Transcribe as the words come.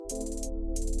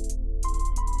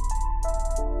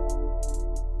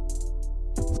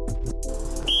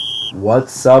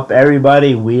What's up,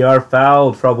 everybody? We are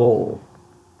Foul Trouble.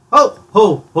 Ho,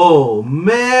 ho, ho.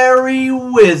 Merry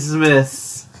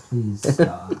Wismas. Please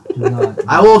stop. Do not.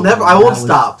 I won't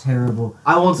stop. Terrible.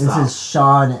 I won't This stop. is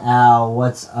Sean Al.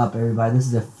 What's up, everybody? This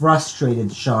is a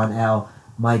frustrated Sean Al.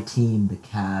 My team, the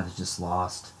Cavs, just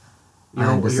lost.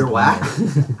 You're whack.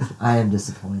 I am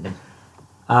disappointed.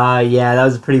 Yeah, that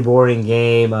was a pretty boring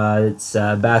game. It's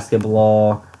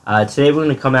basketball. Today we're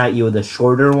going to come at you with a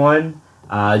shorter one.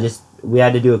 We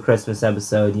had to do a Christmas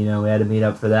episode, we had to meet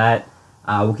up for that.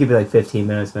 We'll keep it like 15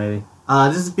 minutes maybe.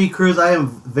 This is B. Cruz. I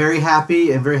am very happy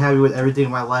with everything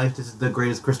in my life. This is the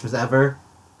greatest Christmas ever.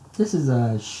 This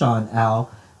is Sean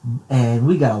Al, and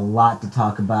we got a lot to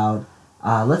talk about.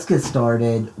 Let's get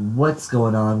started. What's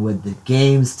going on with the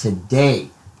games today?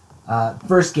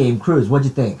 First game, Cruz, what'd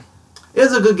you think? It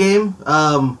was a good game.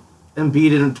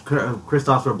 Embiid and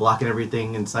Kristaps were blocking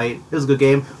everything in sight. It was a good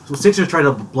game. So Sixers tried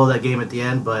to blow that game at the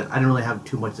end, but I didn't really have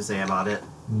too much to say about it.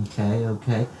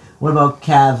 Okay. What about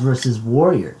Cavs versus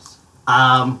Warriors?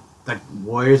 The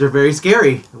Warriors are very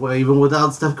scary, even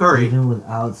without Steph Curry. Even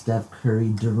without Steph Curry,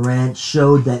 Durant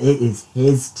showed that it is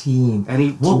his team.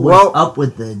 And what was up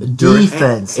with the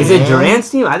defense? Is it Durant's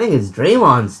team? I think it's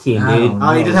Draymond's team, dude.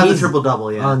 Oh, he did have the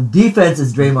triple-double, yeah. On defense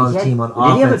is Draymond's team. On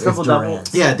offense he have a is triple-double?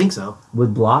 Durant's. Yeah, I think so.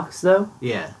 With blocks, though?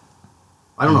 Yeah.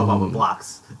 I don't know about with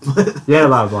blocks. You had a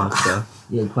lot of blocks, though.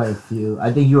 Yeah, quite a few.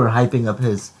 I think you were hyping up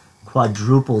his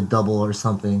quadruple double or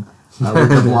something with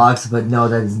the blocks, but no,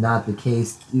 that is not the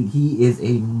case. Dude, he is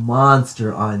a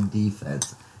monster on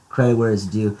defense. Credit where it's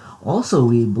due. Also,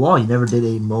 you never did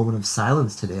a moment of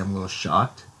silence today. I'm a little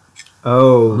shocked.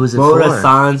 Oh, who's it for? for?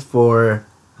 Silence for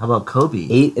How about Kobe?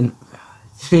 8 and...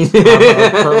 How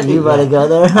about Kobe? You better go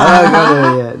there. I don't go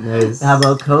there yet. Nice. How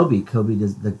about Kobe? Kobe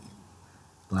does the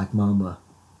Black Mamba.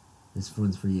 This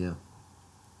one's for you.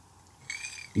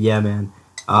 Yeah, man.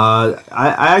 I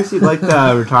actually like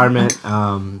the retirement.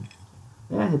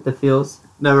 Hit the feels.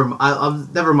 Never mind.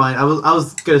 I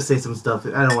was gonna say some stuff.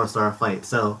 I don't want to start a fight,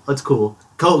 so it's cool.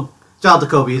 Shout out to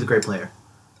Kobe. He's a great player.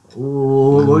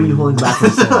 Ooh, what are you holding back from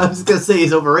saying? I'm just gonna say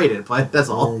he's overrated, but that's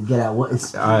all. Get out. What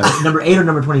is number 8 or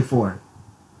number 24?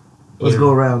 Let's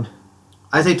go around.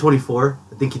 I say 24.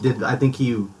 I think he did. I think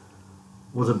he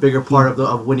was a bigger part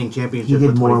of winning championships. He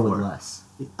did with more 24. with less.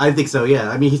 I think so. Yeah.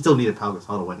 I mean, he still needed Pau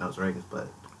Gasol to win those rings, but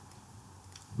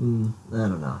I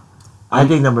don't know. I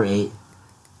think number 8.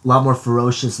 A lot more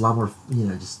ferocious, a lot more,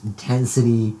 just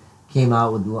intensity. Came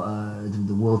out with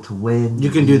the will to win. you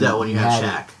can do that when you have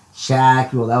Shaq.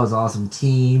 Shaq, well, that was an awesome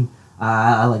team.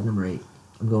 I like number 8.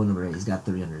 I'm going number 8. He's got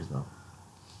 3 under his belt.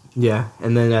 Yeah,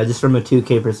 and then just from a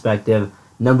 2K perspective,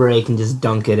 number 8 can just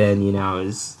dunk it in,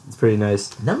 it's pretty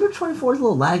nice. Number 24 is a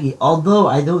little laggy, although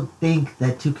I don't think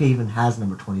that 2K even has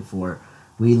number 24.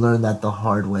 We learned that the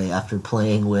hard way after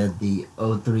playing with the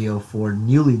 03-04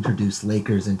 newly introduced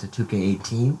Lakers into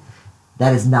 2K18.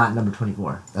 That is not number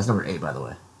 24. That's number 8, by the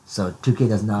way. So 2K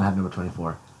does not have number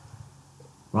 24.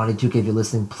 Ronnie 2K, if you're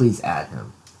listening, please add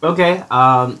him. Okay,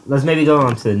 let's maybe go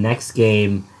on to the next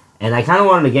game. And I kind of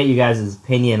wanted to get you guys'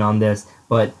 opinion on this,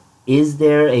 but is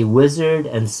there a Wizard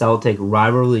and Celtic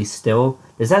rivalry still?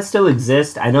 Does that still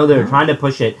exist? I know they're trying to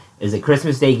push it as a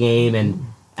Christmas Day game, and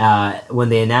when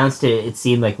they announced it, it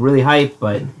seemed like really hype,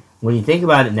 but when you think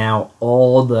about it now,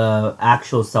 all the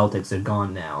actual Celtics are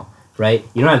gone now, right?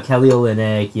 You don't have Kelly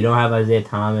Olynyk, you don't have Isaiah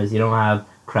Thomas, you don't have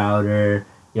Crowder,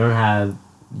 you don't have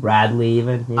Bradley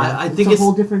even. I think it's a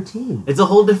whole different team. It's a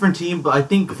whole different team, but I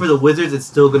think for the Wizards, it's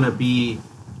still going to be...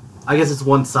 I guess it's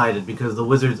one-sided because the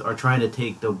Wizards are trying to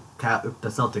take the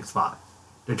Celtics spot.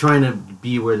 They're trying to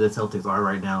be where the Celtics are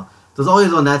right now. So it's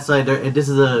always on that side. This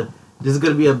is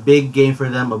going to be a big game for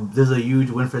them. This is a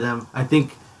huge win for them. I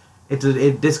think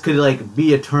this could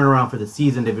be a turnaround for the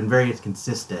season. They've been very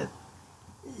consistent.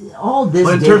 But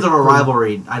in terms of a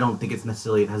rivalry, I don't think it's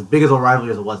necessarily as big as a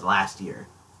rivalry as it was last year.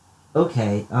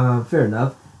 Okay, fair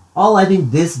enough. All I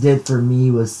think this did for me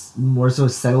was more so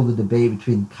settle the debate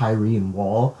between Kyrie and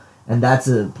Wall, and that's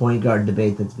a point guard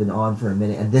debate that's been on for a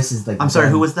minute. And this is I'm sorry,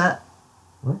 who was that?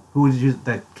 What? Who would use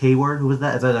that K word? Who was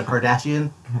that? Is that a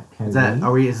Kardashian?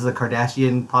 Kyrie? Is this a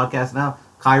Kardashian podcast now?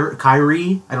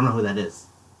 Kyrie? I don't know who that is.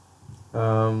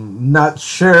 Not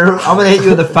sure. I'm gonna hit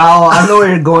you with a foul. I don't know where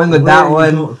you're going with that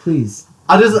one. Please.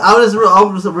 I'm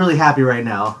just really happy right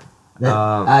now.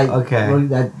 Okay.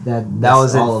 That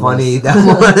wasn't funny. That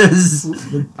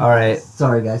was all right.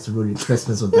 Sorry, guys, for ruining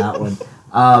Christmas with that one.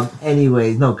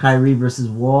 Anyways, no, Kyrie versus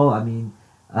Wall. I mean,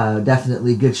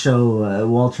 definitely good show.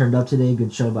 Wall turned up today.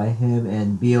 Good show by him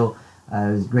and Beal.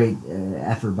 It was great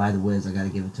effort by the Wiz. I gotta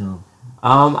give it to him.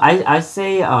 I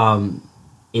say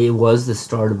it was the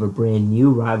start of a brand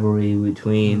new rivalry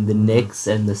between the Knicks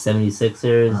and the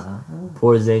 76ers.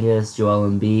 Porzingis, Joel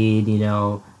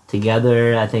Embiid,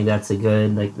 together. I think that's a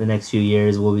good, the next few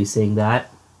years we'll be seeing that.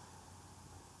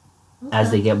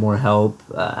 As they get more help,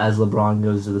 as LeBron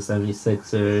goes to the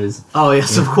 76ers. Oh,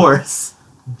 yes, of course.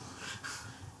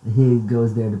 He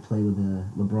goes there to play with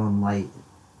LeBron Light,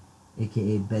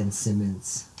 a.k.a. Ben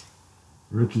Simmons,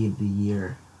 Rookie of the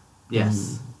Year.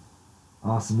 Yes.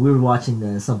 Awesome. We were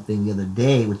watching something the other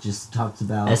day which just talks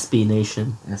about... SB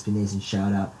Nation. SB Nation,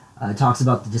 shout out. It talks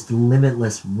about just the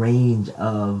limitless range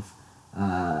of...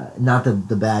 not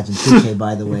the badge in 2K,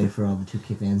 by the way, for all the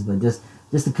 2K fans, but just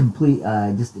the complete...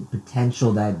 just the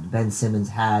potential that Ben Simmons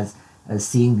has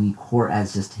seeing the court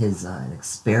as just his an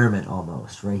experiment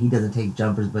almost, right? He doesn't take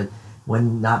jumpers, but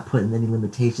when not put in any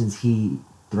limitations, he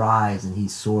thrives and he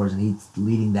soars, and he's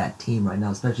leading that team right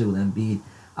now, especially with Embiid.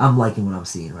 I'm liking what I'm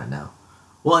seeing right now.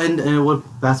 Well, and what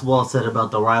basketball said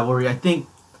about the rivalry, I think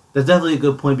that's definitely a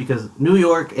good point because New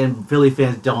York and Philly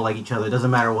fans don't like each other. It doesn't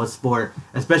matter what sport,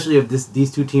 especially if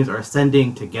these two teams are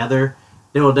ascending together.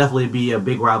 There will definitely be a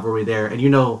big rivalry there. And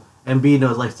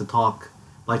Embiid likes to talk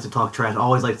trash,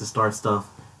 always likes to start stuff.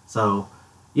 So,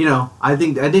 I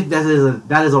think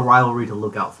that is a rivalry to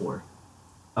look out for.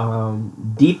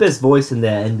 Deepest voice in the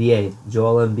NBA,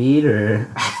 Joel Embiid,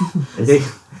 or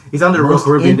he's on the Real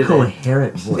Caribbean today.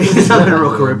 Incoherent voice. He's on the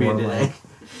Real Caribbean today.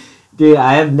 Dude,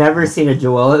 I have never seen a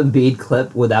Joel Embiid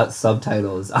clip without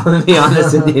subtitles. I'm gonna be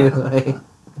honest with you.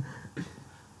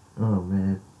 Oh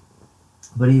man,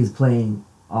 but he's playing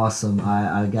awesome.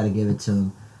 I gotta give it to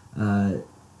him.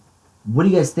 What do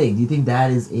you guys think? Do you think that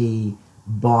is a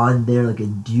bond there, like a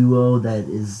duo that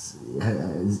is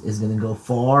gonna go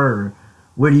far, or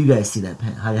where do you guys see that?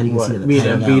 How do you guys see that?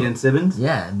 Embiid and Simmons?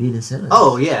 Yeah, Embiid and Simmons.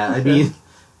 Oh yeah,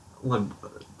 look,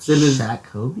 Simmons. Shaq,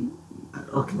 Kobe.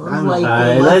 Okay,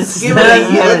 let's give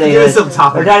it some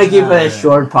topics. We're trying to keep it a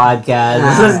short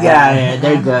podcast. Let's get out of here.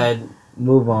 They're good.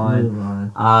 Move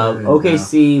on.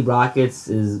 OKC Rockets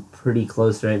is pretty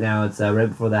close right now. It's right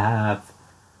before the half.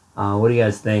 What do you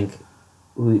guys think?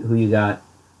 Who you got?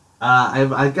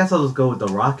 I guess I'll just go with the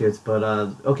Rockets, but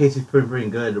OKC's pretty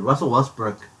good. Russell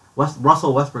Westbrook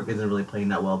isn't really playing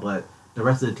that well, but the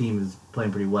rest of the team is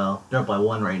playing pretty well. They're up by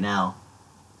 1 right now.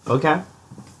 Okay.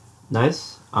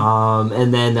 Nice.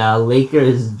 And then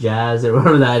Lakers, Jazz, or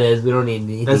whatever that is. We don't need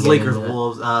anything. That's Lakers,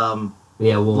 Wolves.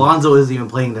 Yeah, Wolves. Lonzo isn't even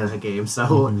playing that game,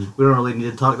 so we don't really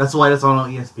need to talk. That's why that's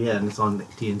on ESPN. It's on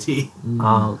TNT.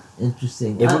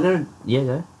 Interesting. If we're gonna, go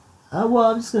ahead.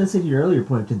 Well, I'm just gonna say to your earlier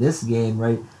point to this game,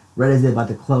 right as they're about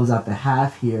to close out the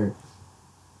half here.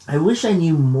 I wish I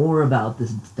knew more about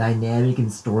this dynamic and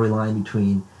storyline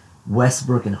between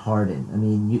Westbrook and Harden. I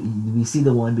mean, we see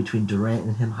the one between Durant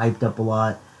and him hyped up a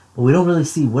lot, but we don't really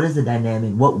see what is the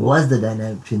dynamic. What was the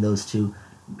dynamic between those two?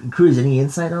 Cruz, any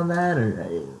insight on that? Or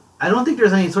I don't think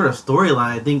there's any sort of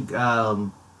storyline. I think it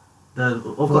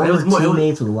was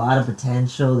teammates with a lot of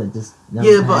potential that just but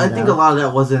I think a lot of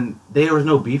that wasn't. There was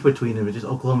no beef between them. It's just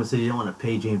Oklahoma City didn't want to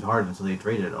pay James Harden, so they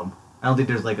traded him. I don't think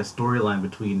there's like a storyline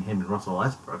between him and Russell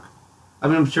Westbrook. I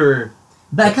mean, I'm sure.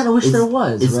 But I kind of wish there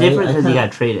was. It's different because he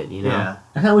got traded, Yeah.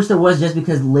 I kind of wish there was, just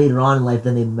because later on in life,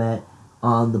 then they met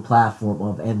on the platform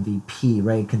of MVP,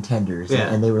 right? Contenders.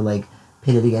 Yeah. And they were like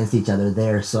pitted against each other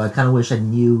there. So I kind of wish I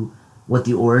knew what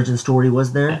the origin story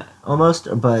was there, almost.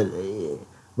 But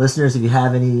listeners, if you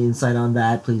have any insight on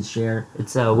that, please share.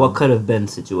 It's a what could have been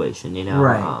situation,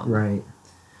 Right.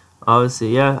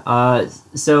 Obviously, yeah.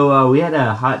 So we had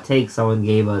a hot take someone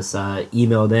gave us,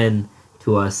 emailed in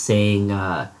to us saying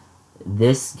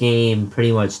this game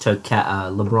pretty much took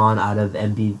LeBron out of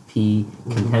MVP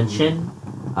contention.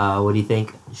 What do you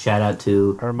think? Shout out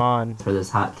to Herman for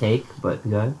this hot take, but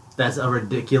go ahead. That's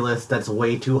ridiculous. That's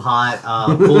way too hot.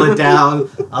 Pull it down.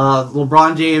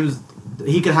 LeBron James,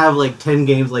 he could have like 10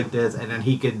 games like this, and then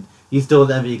he's still in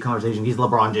the MVP conversation. He's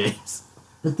LeBron James.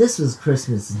 But this was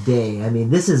Christmas Day. I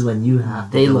mean, this is when you have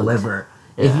to deliver.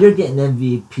 Yeah. If you're getting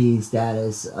MVP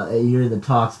status, you're in the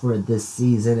talks for it this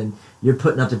season, and you're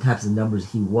putting up the types of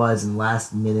numbers he was in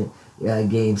last-minute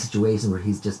game situations where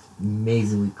he's just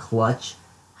amazingly clutch,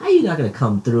 how are you not going to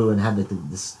come through and have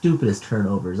the stupidest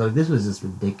turnovers? Like, this was just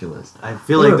ridiculous. I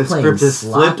feel like the script is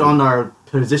flipped on our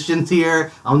positions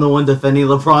here. I'm the one defending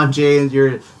LeBron James.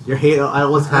 You're hating.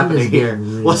 What's happening here?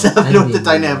 What's happening with the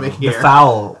dynamic here? The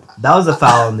foul. That was a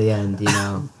foul in the end,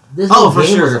 This whole for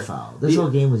game sure. was a foul. This whole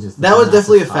game was just... That was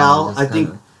definitely a foul. I think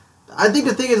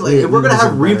the thing is, like, if we're going to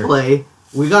have replay,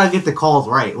 we got to get the calls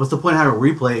right. What's the point of having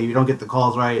replay if you don't get the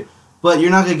calls right? But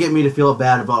you're not going to get me to feel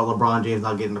bad about LeBron James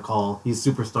not getting the call. He's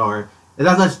a superstar.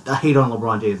 And that's not a hate on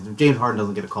LeBron James. If James Harden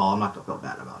doesn't get a call, I'm not going to feel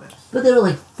bad about it. But they were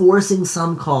like forcing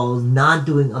some calls, not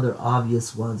doing other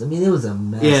obvious ones. I mean, it was a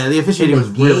mess. Yeah, the officiating was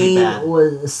really bad. The game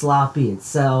was sloppy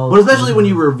itself. But especially when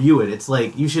you review it, it's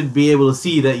like you should be able to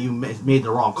see that you made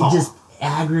the wrong call. It just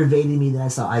aggravated me that I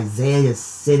saw Isaiah just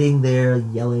sitting there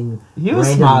yelling He was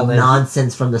random smiling.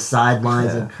 nonsense from the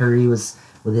sidelines, Yeah. and Curry was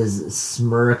with his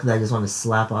smirk that I just want to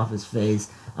slap off his face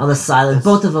on the sideline.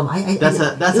 Both of them. That's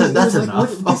enough.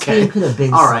 This Okay. game could have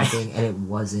been All right. something, and it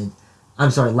wasn't. I'm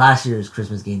sorry. Last year's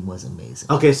Christmas game was amazing.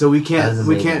 Okay, so we That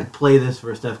was can't play this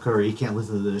for Steph Curry. He can't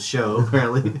listen to the show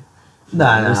apparently.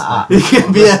 No. He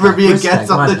can't ever be a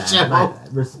guest on the show. My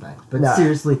bad, respect, but Nah.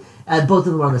 seriously, both of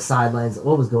them were on the sidelines.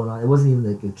 What was going on? It wasn't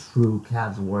even like a true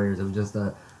Cavs Warriors. It was just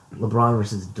a LeBron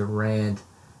versus Durant,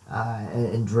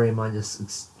 and Draymond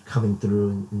just coming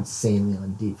through insanely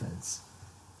on defense.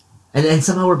 And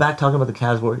somehow we're back talking about the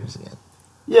Cavs Warriors again.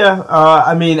 Yeah,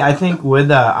 I mean, I think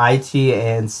with IT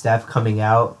and Steph coming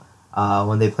out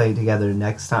when they play together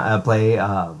next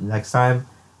time,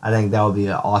 I think that will be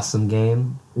an awesome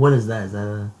game. When is that? Is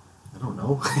that I don't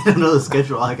know. I don't know the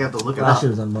schedule. I have to look it last up.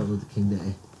 year was on Martin Luther King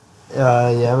Day?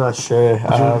 Yeah, I'm not sure.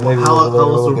 Maybe How we'll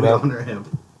else look would it we up. honor him?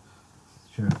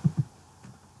 Sure.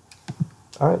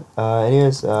 All right.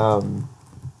 Anyways,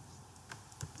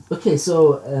 Okay,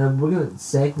 so we're gonna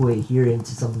segue here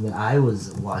into something that I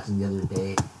was watching the other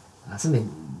day.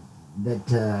 Something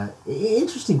that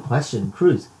interesting question,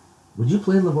 Cruz. Would you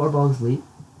play in LeVar Ball's league?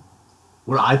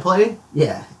 Would I play?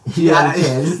 Yeah. If you had a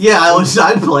chance.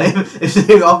 I'd play if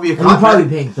they offer me a And you'd probably contract.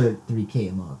 be paying $3K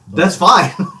a month. But That's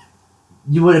fine.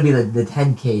 you wouldn't be the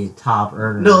 10K top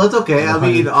earner. No, that's okay. I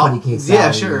mean, 20K salary yeah,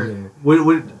 a sure.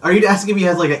 year. Are you asking me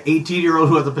as like an 18-year-old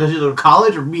who has the potential to go to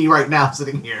college, or me right now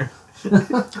sitting here?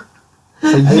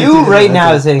 so you right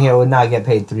now sitting here would not get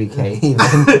paid $3K even.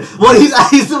 Well,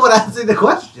 he's the one asking the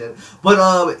question.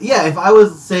 But yeah, if I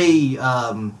was say,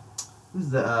 who's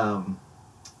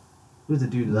the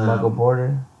dude? Michael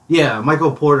Porter. Yeah,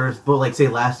 Michael Porter. But like say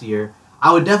last year,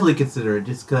 I would definitely consider it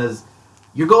just because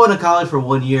you're going to college for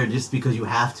 1 year just because you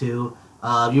have to.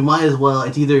 You might as well.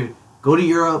 It's either go to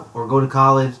Europe or go to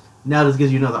college. Now this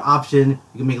gives you another option.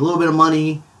 You can make a little bit of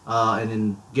money. And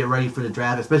then get ready for the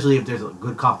draft, especially if there's a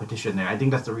good competition there. I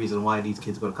think that's the reason why these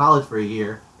kids go to college for a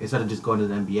year instead of just going to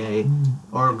the NBA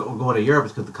or going to Europe,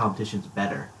 is because the competition's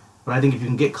better. But I think if you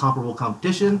can get comparable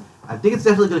competition, I think it's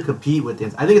definitely going to compete with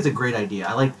this. I think it's a great idea.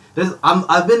 I like this.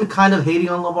 I've been kind of hating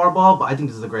on LeVar Ball, but I think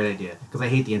this is a great idea because I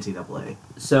hate the NCAA.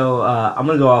 So I'm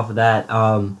gonna go off of that.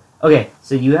 Okay,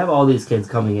 so you have all these kids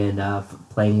coming in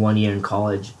playing 1 year in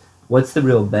college. What's the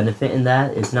real benefit in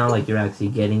that? It's not like you're actually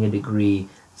getting a degree.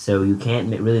 So you can't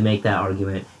really make that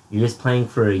argument. You're just playing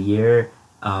for a year.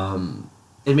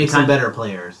 It makes them better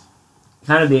players.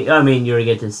 You're going to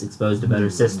get exposed to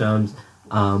better systems,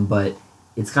 but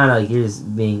it's kind of like you're just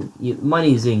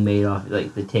money is being made off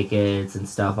like the tickets and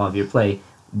stuff off your play.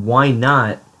 Why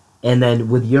not? And then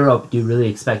with Europe, do you really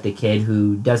expect a kid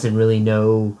who doesn't really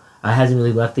know, hasn't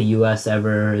really left the U.S.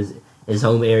 ever, his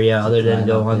home area, other than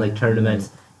go on like tournaments,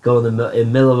 go in the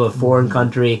middle of a foreign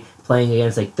country, playing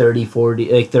against like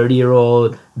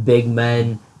 30-year-old big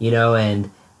men,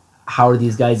 and how are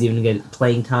these guys even going to get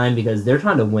playing time? Because they're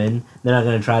trying to win. They're not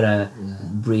going to try to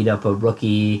breed up a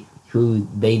rookie who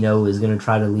they know is going to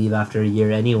try to leave after a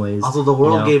year anyways. Also, the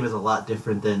world game is a lot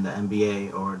different than the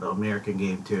NBA or the American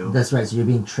game, too. That's right. So you're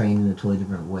being trained in a totally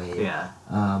different way. Yeah.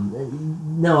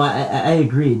 No, I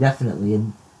agree, definitely.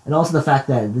 And also the fact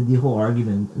that the whole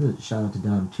argument, shout out to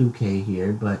Dom 2K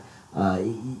here, but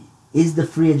is the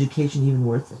free education even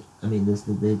worth it? I mean,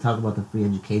 they talk about the free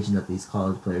education that these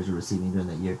college players are receiving during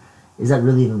that year. Is that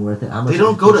really even worth it? How much they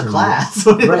don't go to class.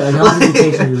 Right, like how much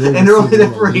education are you really and they're only there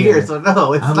receiving for a that year, so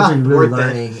no, it's how not much are you really worth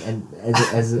learning? it. And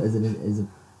as a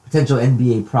potential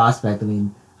NBA prospect, I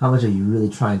mean, how much are you really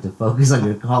trying to focus on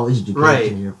your college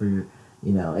education here for your,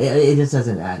 it just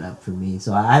doesn't add up for me.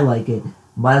 So I like it.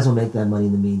 Might as well make that money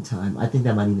in the meantime. I think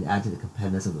that might even add to the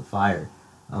competitiveness of the Fire.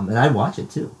 And I'd watch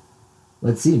it too.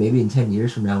 Let's see, maybe in 10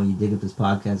 years from now when you dig up this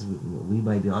podcast, we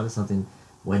might be onto something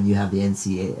when you have the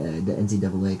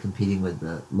NCAA competing with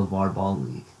the LeVar Ball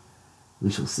League.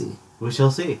 We shall see. We shall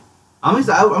see. I'm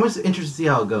just interested to see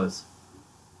how it goes.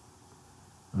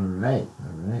 All right.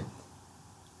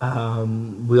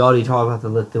 We already talked about the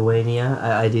Lithuania.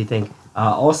 I do think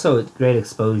also it's great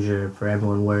exposure for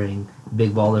everyone wearing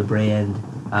Big Baller brand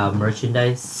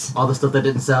merchandise. All the stuff that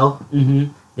didn't sell.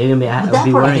 Mm-hmm. They're gonna But that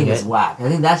be part I wearing think it. is whack. I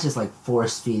think that's just like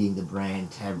force feeding the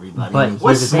brand to everybody. But I mean,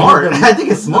 What's here's the thing. smart? I think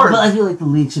it's smart. But I feel like the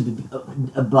league should be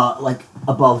above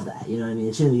that. You know what I mean?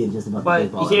 It shouldn't be just about But the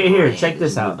Big Baller here, brand. check It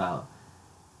this should be out. about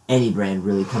any brand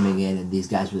really coming in and these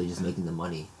guys really just making the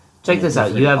money. Check And a this out.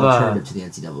 different You have alternative to the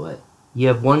NCAA. You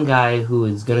have one guy who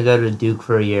is gonna go to Duke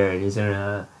for a year and is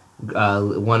gonna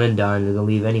one and done. Gonna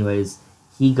leave anyways.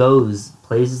 He goes,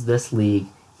 plays this league.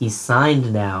 He's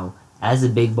signed now as a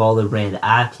Big Baller Brand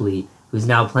athlete who's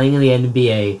now playing in the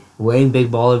NBA, wearing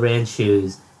Big Baller Brand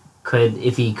shoes. Could,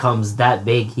 if he comes that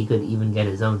big, he could even get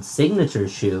his own signature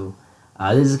shoe.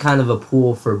 This is kind of a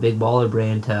pool for Big Baller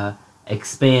Brand to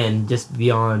expand just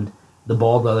beyond the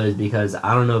Ball Brothers, because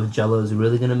I don't know if Jello is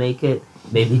really gonna make it.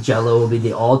 Maybe Jello will be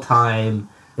the all-time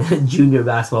junior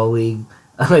basketball league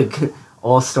like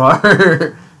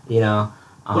all-star. You know.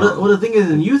 Well, the thing is,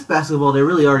 in youth basketball, they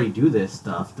really already do this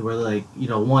stuff. Where like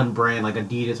one brand like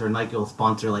Adidas or Nike will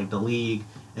sponsor like the league,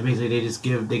 and basically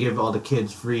they give all the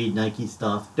kids free Nike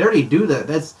stuff. They already do that.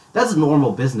 That's a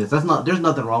normal business. There's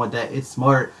nothing wrong with that. It's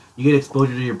smart. You get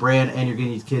exposure to your brand, and you're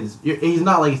getting these kids. He's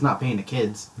not like he's not paying the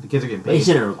kids. The kids are getting paid. They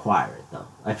shouldn't require it though.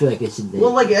 I feel like it should be.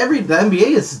 Well, like the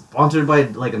NBA is sponsored by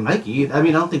like a Nike. I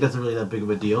mean, I don't think that's really that big of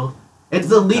a deal. It's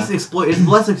the least It's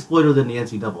less exploitive than the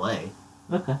NCAA.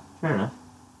 Okay, fair enough.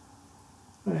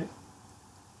 All right.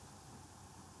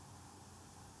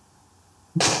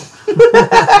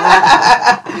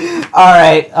 All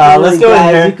right, let's go in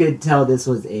here. You could tell this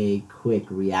was a quick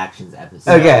reactions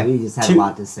episode. Okay. We just had a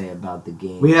lot to say about the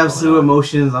game. We have two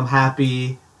emotions. I'm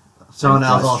happy. Sean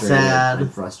Al's all sad. I'm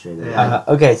frustrated. Yeah.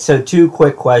 Okay, so 2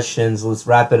 quick questions. Let's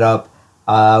wrap it up.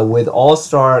 With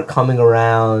All-Star coming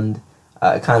around,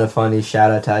 kind of funny, shout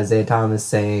out to Isaiah Thomas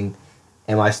saying,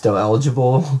 am I still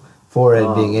eligible for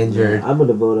it being injured? Yeah, I'm going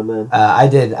to vote him in. I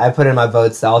did. I put in my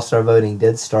votes. The All-Star voting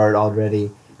did start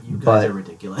already. You guys are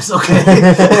ridiculous. Okay.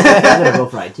 I'm going to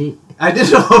vote for IT. I did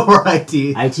vote for IT.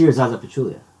 IT or Zaza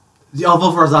Pachulia? I'll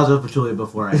vote for Zaza Pachulia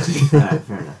before IT. All right,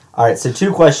 fair enough. All right, so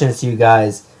 2 questions to you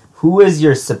guys. Who is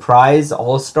your surprise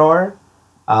All-Star?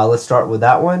 Let's start with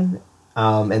that one.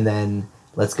 And then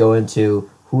let's go into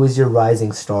who is your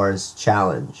Rising Stars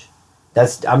challenge.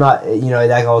 I'm not,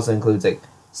 that also includes like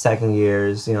second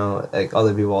years, like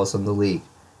other people also in the league.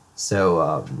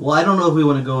 So, well, I don't know if we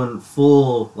want to go in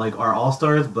full, like, our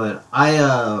All-Stars, but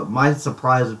my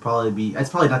surprise would probably be, it's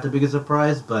probably not the biggest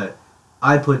surprise, but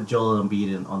I put Joel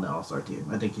Embiid on the All-Star team.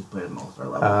 I think he's played at an All-Star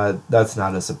level. That's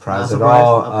not a surprise Not at a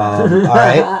all. surprise? All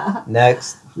right,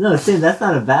 next. No, see, that's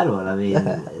not a bad one. I mean,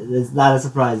 it's not a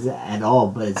surprise at all,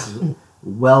 but it's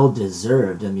well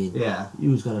deserved. I mean, Yeah.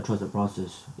 you just gotta trust the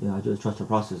process. I just trust the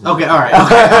process. Okay, all right.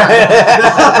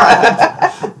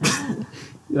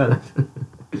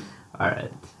 All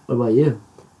right. What about you?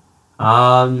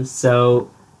 So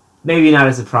maybe not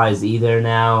a surprise either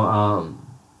now.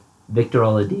 Victor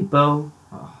Oladipo.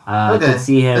 I Okay. could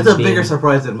see him. It's a being, bigger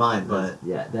surprise than mine, but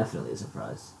Yeah, definitely a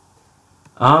surprise.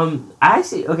 I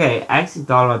actually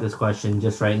thought about this question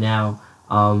just right now.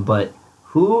 But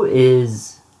who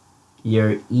is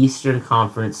your Eastern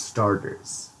Conference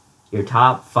starters? Your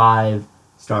top 5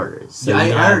 starters. So yeah, you I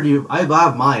have- heard you. I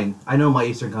have mine. I know my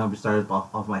Eastern Conference starters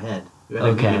off my head. I can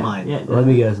give Okay. you mine. Yeah, Let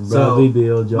me guess. So, Bradley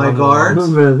Beal, John my guards, Wall.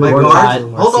 my Or guards.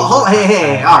 Tyler Hold on,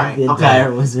 hey, all right, The okay.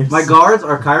 entire Wizards. My guards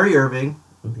are Kyrie Irving,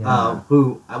 Yeah.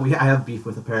 who I have beef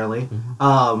with apparently.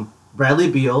 Mhm. Bradley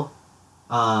Beal,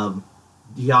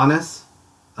 Giannis,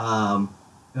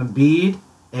 Embiid,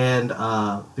 and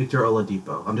Victor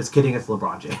Oladipo. I'm just kidding. It's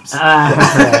LeBron James.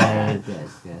 Alright. Good.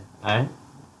 Alright.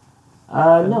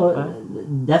 No,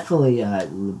 definitely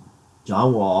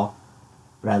John Wall,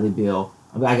 Bradley Beal.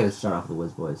 I gotta start off with the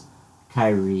Wiz Boys.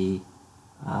 Kyrie.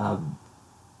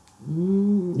 You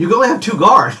can only have 2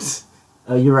 guards.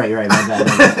 Oh, you're right. My bad.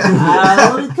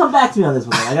 Let me come back to me on this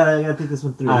one. I gotta think this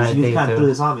one through. Alright, You think kind of through.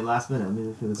 threw this on me last minute. Let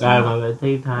me figure this Alright, one out. my bad.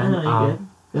 Take your time. No, you're good.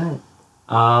 Go ahead.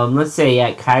 Let's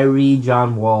say Kyrie,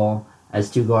 John Wall as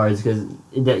 2 guards because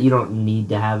you don't need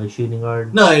to have a shooting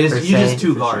guard. No, per you se. just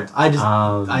 2 guards. I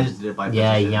just did it by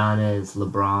yeah, position. Giannis,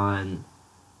 LeBron.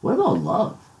 What about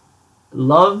Love?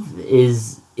 Love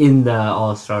is in the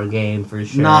All-Star game for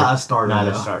sure. Not a starter. Not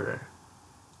a though. starter.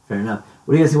 Fair enough.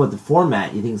 What do you guys think about the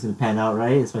format? You think it's gonna pan out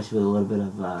right, especially with a little bit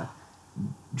of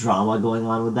drama going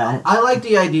on with that? I like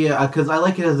the idea because I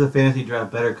like it as a fantasy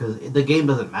draft better because the game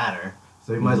doesn't matter,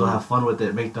 so you might as well have fun with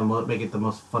it, make it the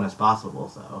most fun as possible.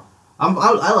 So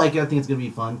I like it. I think it's gonna be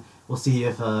fun. We'll see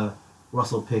if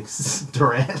Russell picks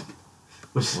Durant,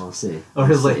 which We'll see. or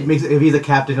his like makes if he's a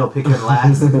captain, he'll pick him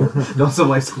last. Don't some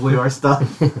like schoolyard stuff.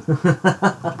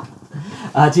 To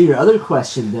your other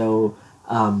question though,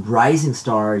 Rising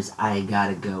Stars, I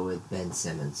gotta go with Ben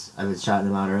Simmons. I was shouting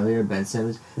him out earlier. Ben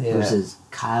Simmons versus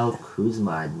Kyle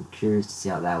Kuzma. I'm curious to see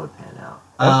how that would pan out.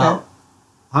 Okay.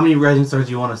 How many Rising Stars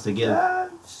do you want us to give?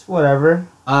 Just whatever.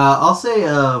 I'll say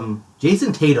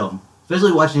Jason Tatum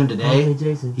especially watching him today. Okay,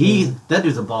 Jason. That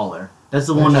dude's a baller. That's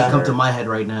the For one that sure. comes to my head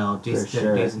right now.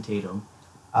 sure. Jason Tatum.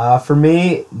 For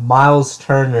me, Miles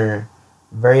Turner,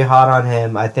 very hot on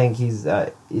him. I think he's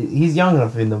young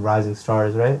enough to be in the Rising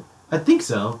Stars, right? I think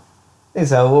so. I think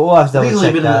so. We'll have to I think double he's only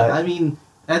check been. that. I mean,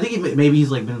 I think maybe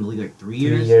he's like been in the league like 3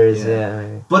 years. 3 years,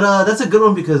 yeah. But that's a good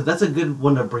one because that's a good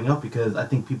one to bring up because I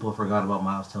think people forgot about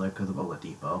Miles Teller because of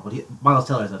Oladipo. But Miles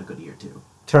Teller's had a good year too.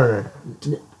 Turner.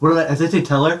 What did I say?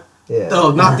 Teller? Yeah.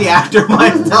 Oh, not the actor.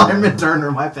 Miles Tellerman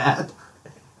Turner. My bad.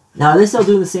 Now, are they still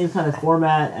doing the same kind of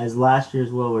format as last year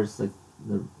as well, where it's like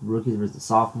the rookies versus the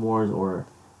sophomores, or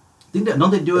Don't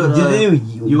they do it? Do they do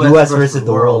U.S. versus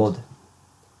the world?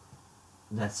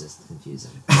 that's just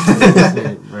confusing. It's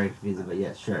very, very confusing, but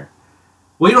yeah, sure,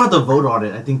 Well, you don't have to vote on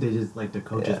it. I think they just like the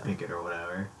coaches Yeah. pick it or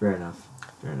whatever. fair enough.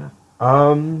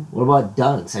 What about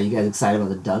dunks? Are you guys excited about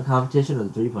the dunk competition or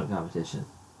the 3-point competition?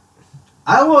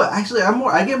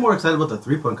 I get more excited about the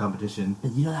 3-point competition.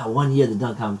 But you know that one year the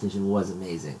dunk competition was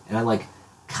amazing, and I'm like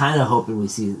kind of hoping we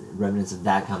see remnants of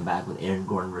that come back with Aaron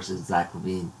Gordon versus Zach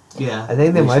LaVine. Yeah. I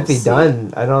think they We might shall be see.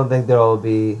 done. I don't think they'll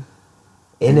be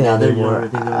in it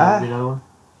anymore.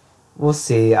 We'll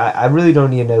see. I really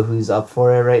don't even know who's up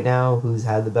for it right now. Who's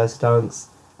had the best dunks?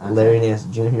 Larry Nance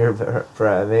Jr.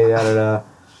 Maybe, I don't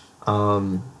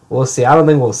know. We'll see. I don't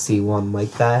think we'll see one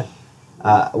like that.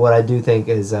 What I do think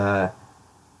is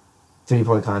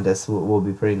 3-point contest will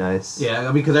be pretty nice. Yeah, I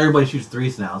mean, because everybody shoots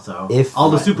threes now, so If- all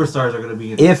the superstars are going to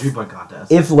be in the 3-point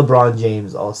contest. If LeBron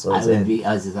James also I is would in. be.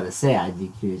 I was just gonna say I'd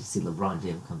be curious to see LeBron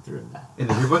James come through in that. In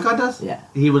the 3-point contest? Yeah,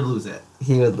 He would lose it.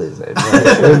 He would lose it. But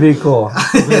it would be cool.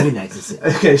 it would be nice to see.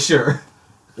 Okay, sure.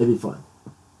 It'd be fun.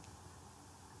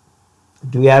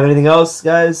 Do we have anything else,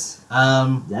 guys?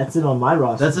 That's it on my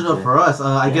roster. That's it up for us.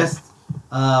 I Yeah. guess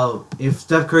if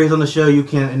Steph Curry's on the show, you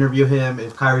can't interview him.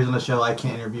 If Kyrie's on the show, I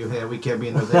can't interview him. We can't be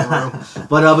in the same room.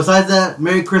 But besides that,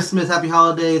 Merry Christmas, Happy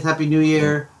Holidays, Happy New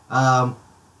Year.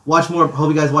 Watch more. Hope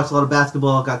you guys watch a lot of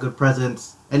basketball. Got good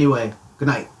presents. Anyway, good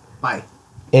night. Bye.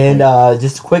 And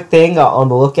just a quick thing on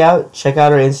the lookout. Check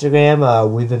out our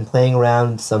Instagram. We've been playing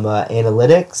around some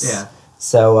analytics. Yeah.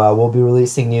 So we'll be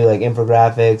releasing new like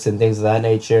infographics and things of that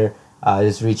nature.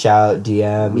 Just reach out,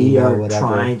 DM, We email, are whatever.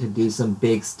 trying to do some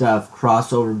big stuff,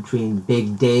 crossover between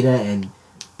big data and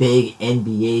big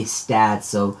NBA stats.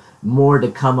 So more to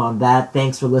come on that.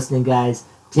 Thanks for listening, guys.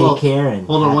 Take Well, care and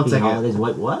hold on one happy second. holidays.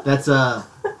 Wait, what? That's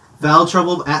Foul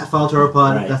Trouble at Foul Trouble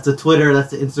Pod. Right. That's the Twitter.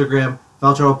 That's the Instagram.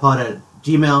 Foul Trouble Pod at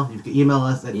Gmail. You can email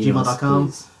us at Email us, gmail.com.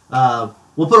 please.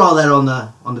 We'll put all that on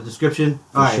the description.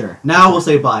 For All right. sure. Now we'll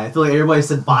say bye. I feel like everybody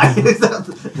said bye.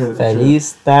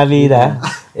 Feliz Navidad.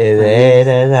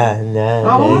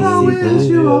 I wanna wish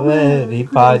you a Merry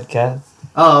podcast.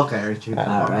 Oh, okay. Richard. All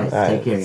right. All right. Take care.